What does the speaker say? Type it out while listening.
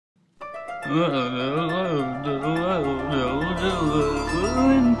Beware,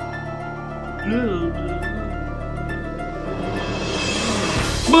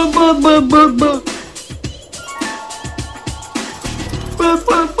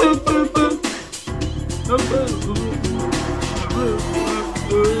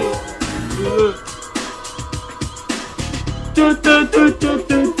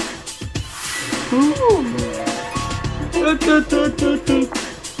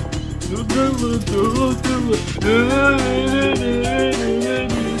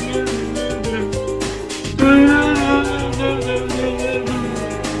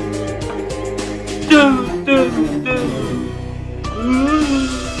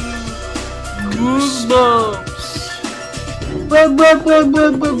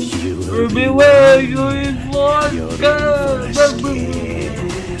 you're in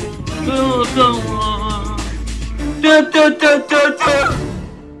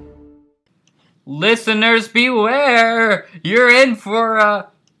Listeners, beware! You're in for a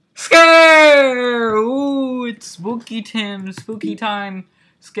scare! Ooh, it's spooky time,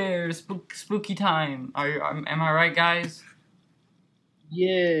 scare, spooky time. Am I right, guys?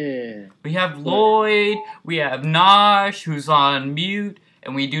 Yeah. We have Lloyd, we have Nosh, who's on mute,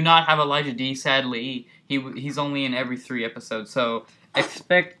 and we do not have Elijah D, sadly. He's only in every 3 episodes, so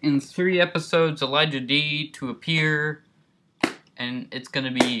expect in 3 episodes Elijah D to appear, and it's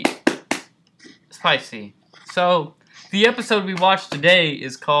gonna be spicy. So, the episode we watched today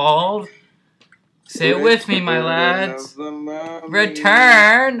is called, say it with me, my lads,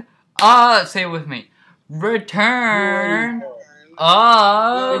 Return of, say it with me, Return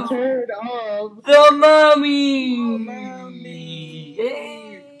of the Mummy!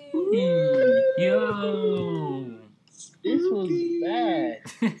 Yo! This was bad.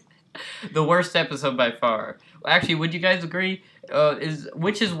 The worst episode by far. Actually, would you guys agree?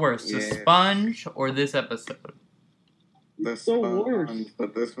 Which is worse, the sponge or this episode? The sponge,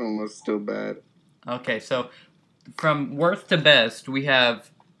 but this one was still bad. Okay, so from worst to best, we have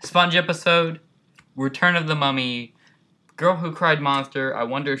sponge episode, Return of the Mummy, Girl Who Cried Monster, I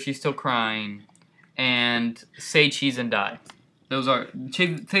Wonder If She's Still Crying, and Say Cheese and Die. Those are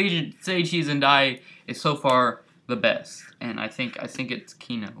Say Cheese and Die is so far the best, and I think it's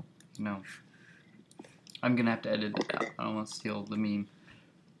Kino. No, I'm gonna have to edit it out. I don't want to steal the meme,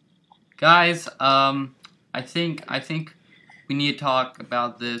 guys. I think we need to talk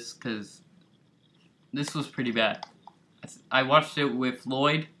about this because this was pretty bad. I watched it with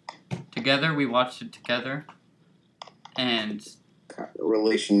Lloyd together. We watched it together, and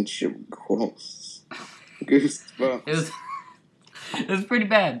relationship goals. Goosebumps. It was pretty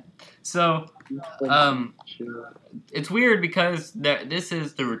bad. So, it's weird because this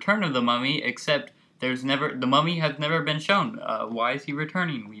is the Return of the Mummy, except the Mummy has never been shown. Why is he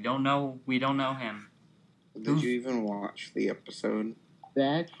returning? We don't know him. Did you even watch the episode?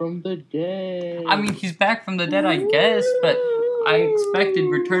 Back from the dead. I mean, he's back from the dead, I guess, but I expected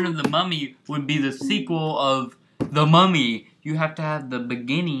Return of the Mummy would be the sequel of The Mummy. You have to have the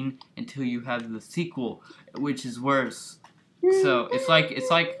beginning until you have the sequel, which is worse. So it's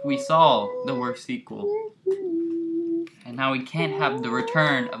like we saw the worst sequel, and now we can't have the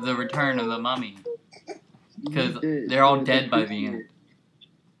return of the Mummy because they're all dead by the end.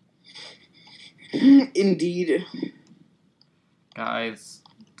 Indeed. Guys,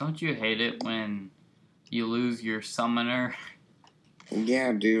 don't you hate it when you lose your summoner?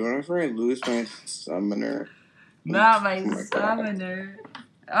 Yeah, dude. Whenever I lose my summoner. Not my summoner.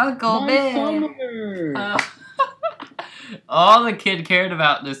 Uncle Ben. All the kid cared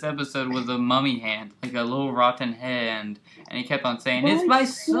about this episode was a mummy hand, like a little rotten hand, and he kept on saying, "It's my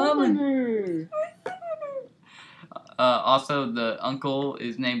summoner." Also, the uncle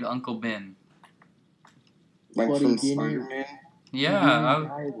is named Uncle Ben. Like from Spider-Man? Yeah.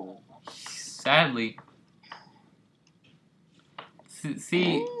 Sadly.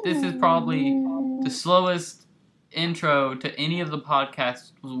 See, this is probably the slowest intro to any of the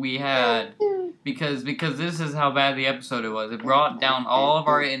podcasts we had. Because this is how bad the episode was. It brought down all of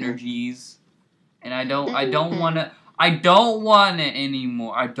our energies, and I don't want it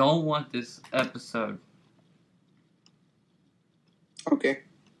anymore. I don't want this episode. Okay.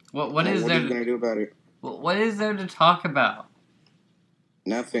 What is there? What are you gonna do about it? What is there to talk about?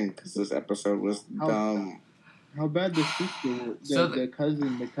 Nothing, because this episode was dumb. How bad the sister? The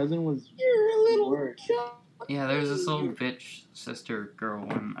cousin was. You're a little worse. Yeah, there's this little bitch sister girl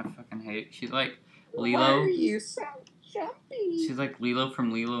one I fucking hate. She's like Lilo. Why are you so jumpy? She's like Lilo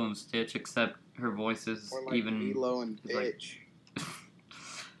from Lilo and Stitch, except her voice is Or like even Lilo and Bitch.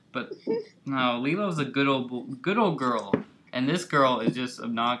 But no, Lilo's a good old girl. And this girl is just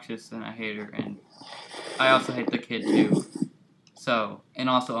obnoxious, and I hate her. And I also hate the kid too. So, and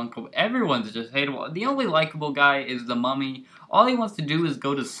also Uncle. Everyone's just hateable. The only likable guy is the mummy. All he wants to do is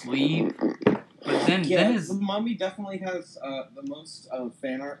go to sleep. But then the mummy definitely has the most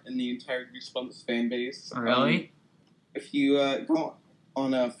fan art in the entire Goosebumps fan base. Really? If you go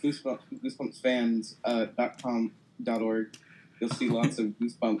on goosebumpsfans.com.org, you'll see lots of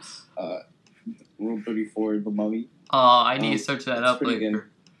Goosebumps Rule 34, the mummy. Oh, I need to search that up later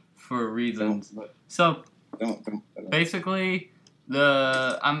for reasons. Don't. Basically,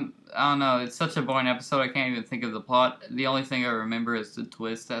 I don't know. It's such a boring episode. I can't even think of the plot. The only thing I remember is the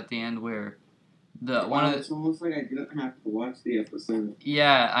twist at the end where it's almost like I didn't have to watch the episode.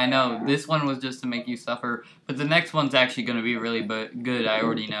 Yeah, I know. This one was just to make you suffer, but the next one's actually going to be really good. I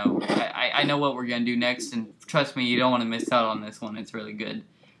already know. I know what we're going to do next, and trust me, you don't want to miss out on this one. It's really good.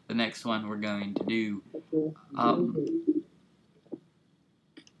 The next one we're going to do.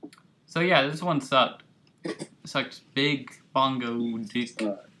 So yeah, this one sucked. Sucked big bongo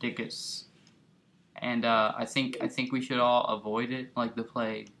dickus. And I think we should all avoid it like the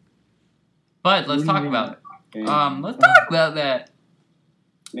plague. But let's talk about it. Let's talk about that.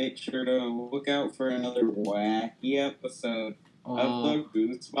 Make sure to look out for another wacky episode of the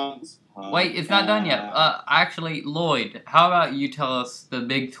Goosebumps podcast. Wait, it's not done yet. Actually, Lloyd, how about you tell us the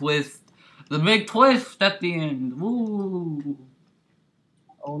big twist? The big twist at the end. Woo!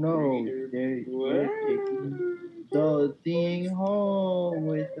 Oh no, they're taking the thing home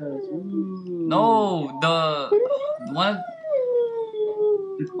with us. Ooh. No, the one.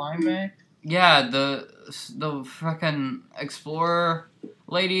 The climax. Yeah, the frickin' explorer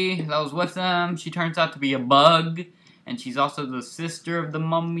lady that was with them. She turns out to be a bug, and she's also the sister of the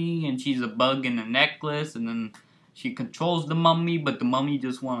mummy, and she's a bug in a necklace, and then she controls the mummy, but the mummy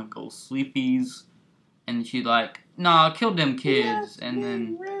just wanna go sleepies, and she like, nah, kill them kids, and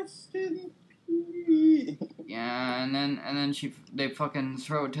then yeah, and then they fucking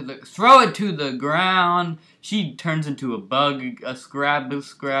throw it to the ground. She turns into a bug, a scabby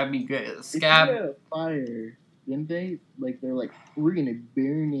scab. Fire, didn't they? Like they're like, we're gonna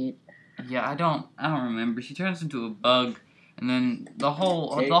burn it. Yeah, I don't remember. She turns into a bug, and then the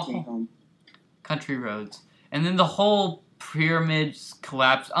whole country roads, and then the whole pyramids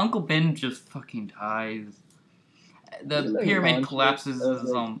collapse. Uncle Ben just fucking dies. The pyramid collapses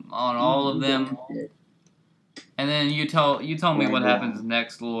on all of them. And then you tell me what happens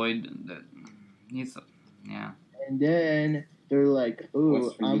next, Lloyd. Yeah. And then they're like,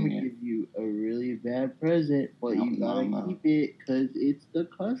 "Oh, I'm gonna give you a really bad present, but you gotta keep it because it's the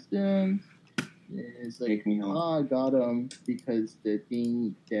customs." And it's like, "Oh, I got him because the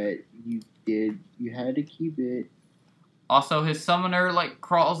thing that you did, you had to keep it." Also, his summoner like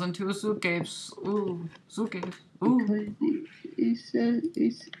crawls into a suitcase. Ooh, suitcase. Ooh. Because it says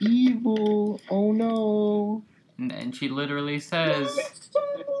it's evil. Oh no. And she literally says,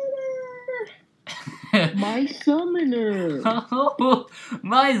 "My summoner."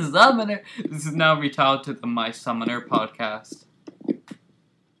 My summoner. This is now retitled to the My Summoner podcast.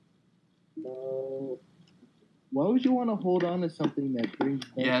 Why would you want to hold on to something that brings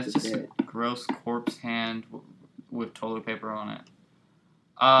back it's just dead? a gross corpse hand with toilet paper on it.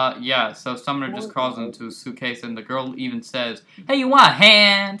 So Summoner just crawls into a suitcase, and the girl even says, "Hey, you want a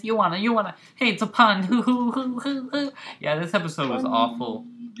hand? You wanna? Hey, it's a pun. Yeah, this episode was awful.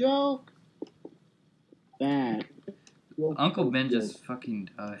 Joke. Bad. Uncle Ben just fucking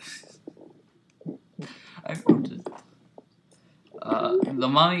dies. I wrote it.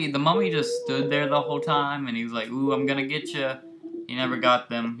 The mummy just stood there the whole time, and he was like, "Ooh, I'm gonna get you." He never got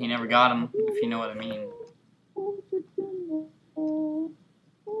them. He never got him, if you know what I mean.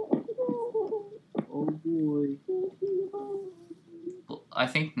 Oh boy. I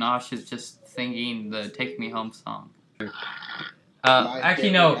think Nosh is just singing the "Take Me Home" song.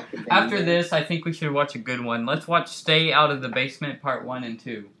 Actually, no. After this, I think we should watch a good one. Let's watch "Stay Out of the Basement" Part 1 and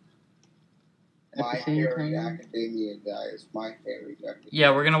 2. My Harry Academia, guys. My Harry Academia.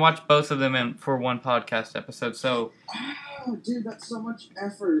 Yeah, we're gonna watch both of them for one podcast episode. So. Oh, dude, that's so much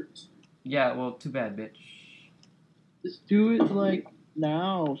effort. Yeah, well, too bad, bitch. Just do it like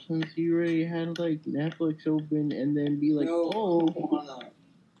now, since you already had like Netflix open, and then be like,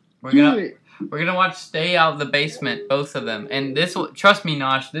 We're gonna watch "Stay Out of the Basement," both of them, and trust me,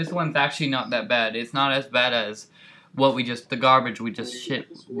 Nosh, this one's actually not that bad. It's not as bad as the garbage we just shit.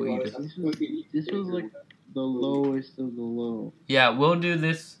 This was like the lowest of the low. Yeah, we'll do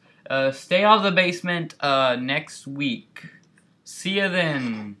this. Stay Out of the Basement next week. See ya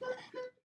then.